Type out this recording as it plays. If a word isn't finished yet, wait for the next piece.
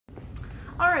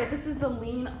All right, this is the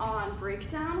lean on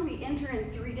breakdown. We enter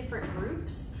in 3 different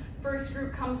groups. First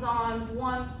group comes on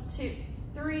 1, 2,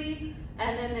 3,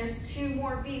 and then there's 2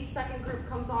 more beats. Second group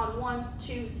comes on 1,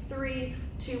 2, 3,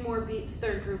 2 more beats.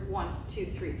 Third group 1, 2,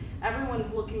 3.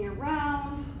 Everyone's looking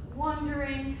around,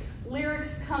 wondering.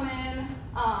 Lyrics come in,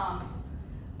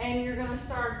 and you're gonna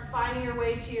start finding your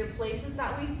way to your places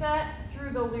that we set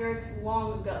through the lyrics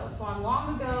long ago. So on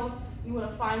long ago, you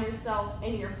wanna find yourself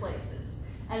in your places.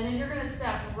 And then you're gonna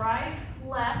step right,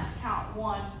 left, count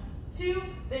 1, 2,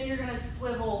 then you're gonna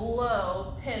swivel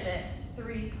low, pivot,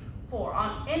 3, 4.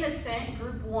 On innocent,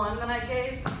 group 1 that I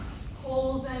gave,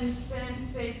 pulls and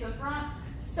spins face the front.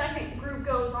 Second group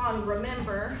goes on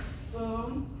remember,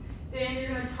 boom. Then you're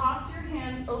gonna toss your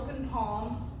hands open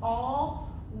palm.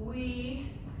 All we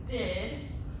did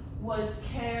was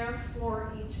care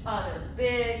for each other.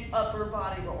 Big upper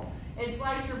body roll. It's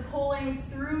like you're pulling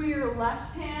through your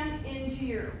left hand into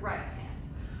your right hand.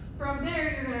 From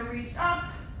there, you're gonna reach up,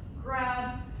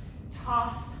 grab,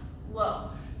 toss,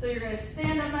 low. So you're gonna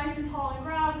stand up nice and tall and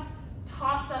grab,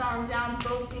 toss that arm down,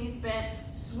 both knees bent,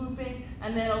 swooping,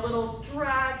 and then a little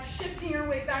drag, shifting your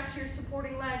weight back to your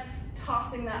supporting leg,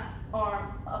 tossing that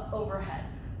arm up overhead.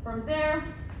 From there,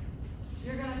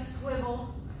 you're gonna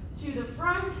swivel to the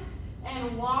front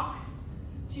and walk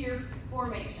to your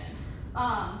formation.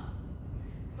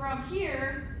 From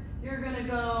here, you're gonna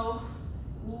go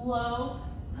low,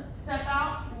 step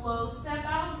out, low, step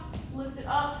out, lift it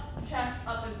up, chest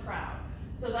up and proud.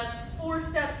 So that's 4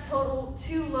 steps total,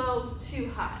 2 low, 2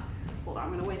 high. Hold on,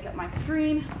 I'm gonna wake up my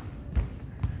screen.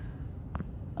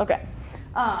 Okay,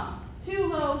 2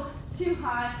 low, 2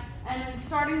 high, and then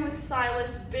starting with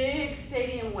Silas, big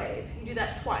stadium wave. You do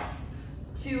that twice.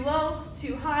 2 low,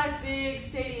 2 high, big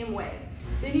stadium wave.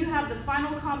 Then you have the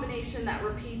final combination that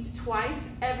repeats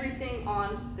twice, everything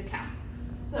on the count.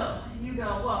 So you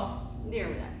go, well,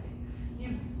 nearly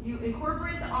everything. You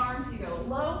incorporate the arms, you go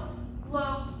low,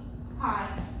 low,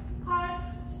 high,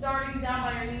 high, starting down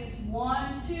by your knees,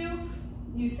 1, 2.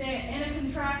 You say it in a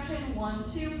contraction, 1,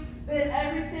 2. Then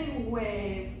everything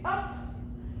waves up.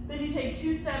 Then you take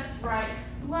 2 steps, right,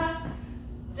 left,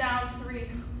 down, 3,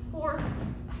 4,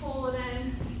 pull it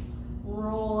in,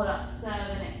 roll it up,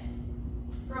 7, 8.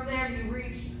 From there, you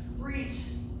reach,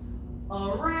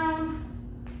 around,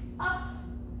 up,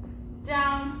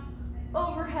 down,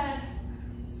 overhead,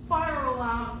 spiral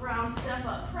out, round, step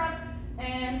up, prep,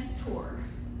 and toward.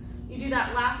 You do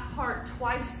that last part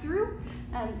twice through,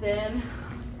 and then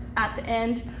at the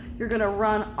end, you're gonna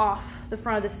run off the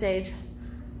front of the stage,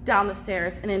 down the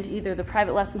stairs, and into either the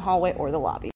private lesson hallway or the lobby.